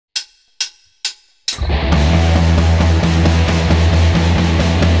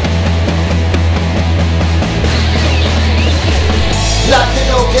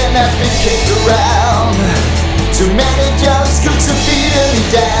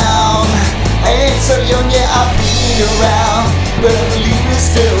me around, but I believe there's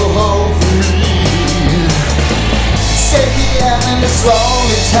still hope for me. 6 p.m. in this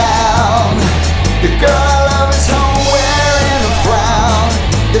lonely town, the girl I love is home wearing a frown.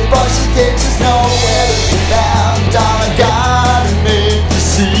 The boy she dates is nowhere to be found. Darling, gotta make you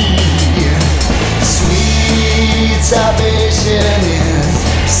see, sweet salvation is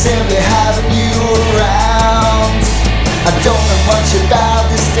simply having you around. I don't know much about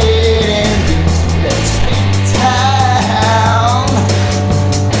this dating things, let's paint the town.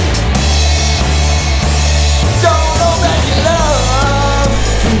 Don't know that you love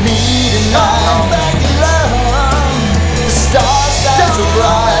for me tonight. Don't know that you love. The stars shine so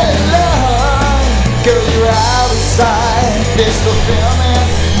bright. Love, girl, you're out of sight. There's fulfillment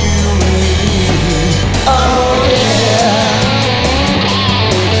for you and me. Oh yeah.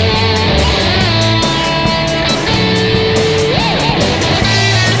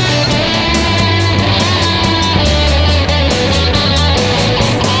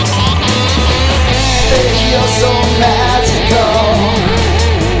 So magical,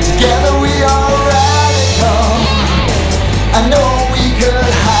 together we are radical. I know we could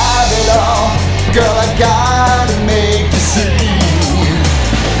have it all. Girl, I gotta make you see,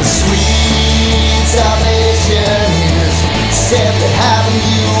 sweet salvation is simply having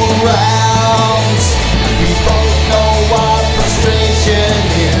you around. We both know what frustration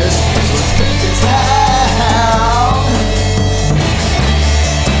is, so let's take the town.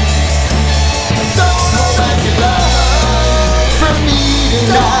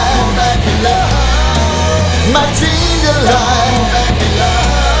 My dream delight,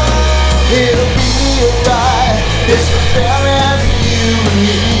 it'll be alright. There's fulfillment for you and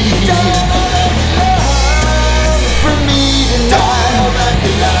me. For me tonight,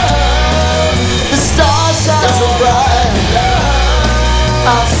 the stars shine so bright.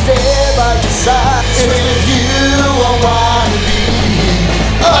 I'll stay by your side. If you are